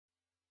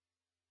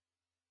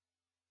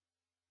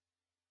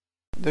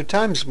There are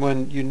times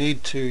when you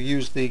need to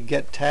use the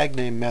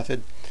getTagName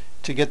method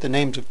to get the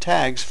names of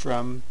tags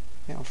from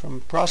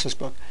process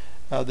book.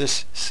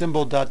 This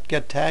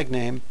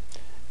symbol.getTagName,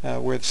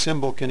 where the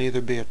symbol can either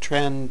be a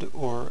trend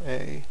or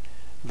a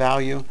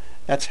value,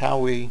 that's how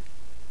we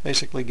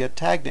basically get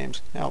tag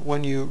names. Now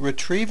when you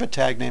retrieve a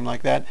tag name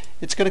like that,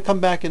 it's going to come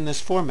back in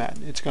this format.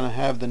 It's going to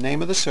have the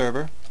name of the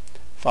server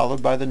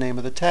followed by the name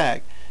of the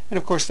tag. And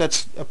of course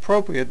that's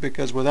appropriate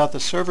because without the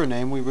server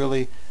name we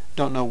really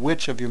don't know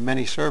which of your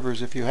many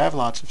servers, if you have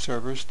lots of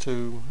servers,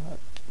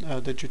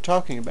 that you're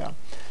talking about.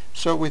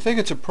 So we think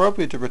it's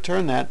appropriate to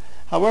return that.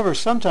 However,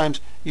 sometimes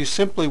you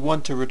simply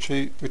want to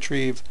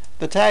retrieve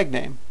the tag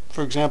name.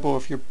 For example,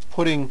 if you're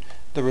putting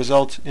the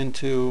results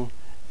into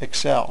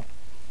Excel.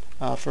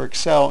 For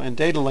Excel and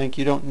data link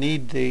you don't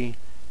need the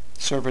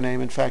server name.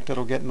 In fact,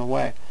 it'll get in the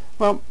way.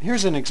 Well,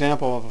 here's an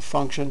example of a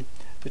function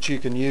that you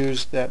can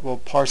use that will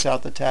parse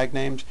out the tag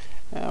names.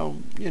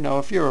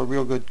 If you're a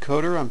real good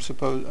coder,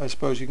 I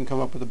suppose you can come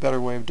up with a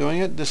better way of doing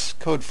it. This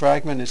code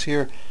fragment is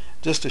here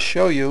just to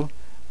show you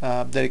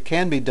that it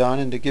can be done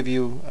and to give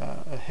you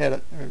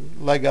a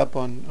leg up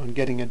on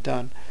getting it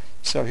done.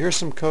 So here's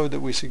some code that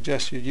we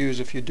suggest you use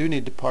if you do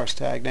need to parse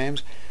tag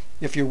names.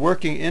 If you're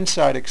working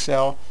inside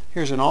Excel,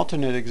 here's an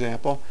alternate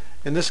example.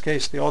 In this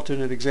case, the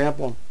alternate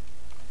example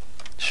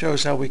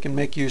shows how we can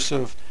make use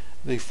of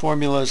the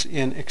formulas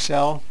in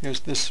Excel. Here's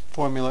this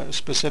formula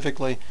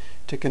specifically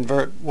to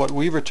convert what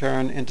we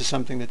return into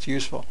something that's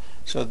useful.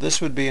 So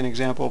this would be an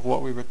example of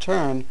what we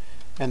return,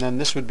 and then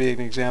this would be an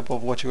example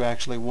of what you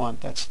actually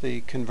want. That's the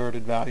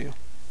converted value.